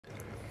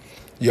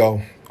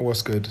Yo,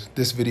 what's good?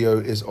 This video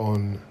is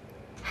on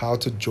how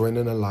to join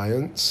an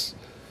alliance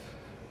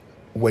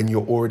when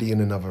you're already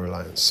in another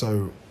alliance.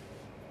 So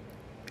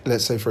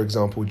let's say, for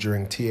example,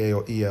 during TA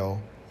or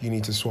EL, you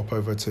need to swap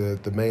over to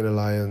the main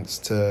alliance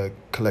to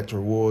collect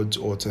rewards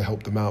or to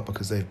help them out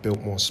because they've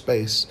built more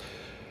space.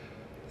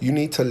 You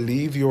need to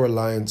leave your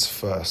alliance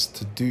first.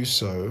 To do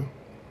so,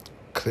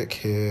 click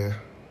here,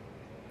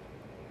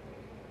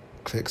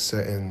 click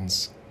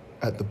settings.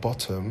 At the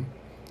bottom,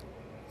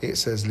 it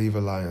says leave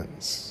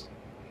alliance.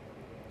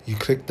 You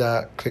click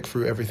that, click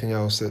through everything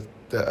else that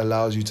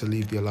allows you to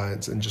leave the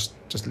alliance, and just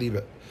leave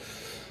it.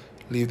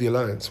 Leave the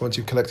alliance. Once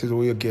you've collected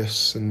all your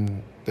gifts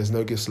and there's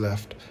no gifts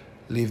left,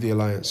 leave the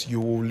alliance. You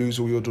will lose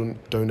all your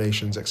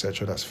donations,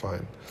 etc. That's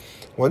fine.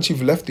 Once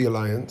you've left the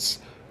alliance,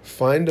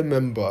 find a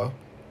member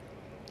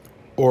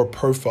or a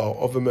profile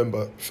of a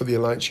member for the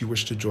alliance you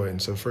wish to join.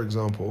 So for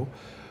example,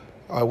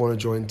 I want to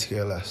join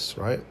TLS,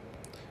 right?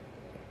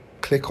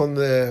 Click on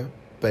their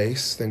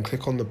base, then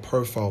click on the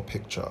profile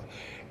picture.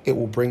 It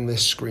will bring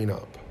this screen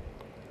up.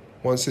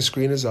 Once the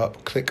screen is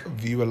up, click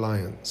View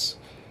Alliance.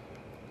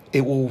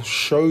 It will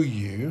show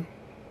you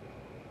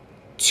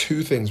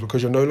two things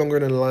because you're no longer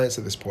in an alliance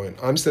at this point.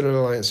 I'm still in an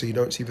alliance, so you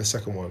don't see the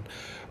second one.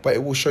 But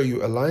it will show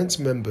you alliance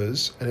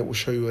members, and it will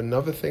show you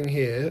another thing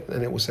here,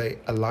 and it will say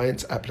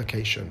Alliance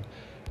Application.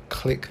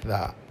 Click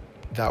that.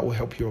 That will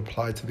help you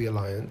apply to the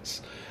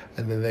alliance,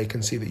 and then they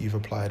can see that you've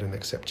applied and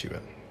accept you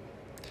in.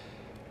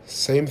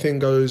 Same thing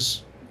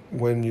goes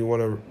when you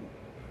want to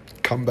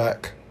come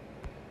back.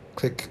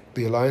 Click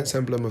the alliance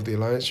emblem of the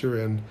alliance you're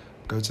in,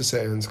 go to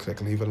settings, click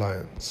leave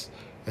alliance,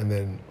 and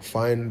then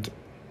find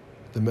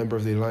the member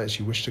of the alliance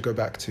you wish to go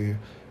back to,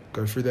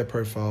 go through their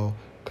profile,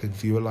 click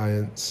view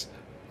alliance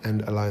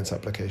and alliance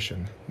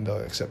application, and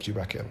they'll accept you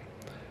back in.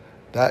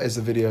 That is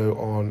the video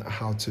on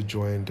how to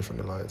join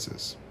different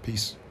alliances.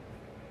 Peace.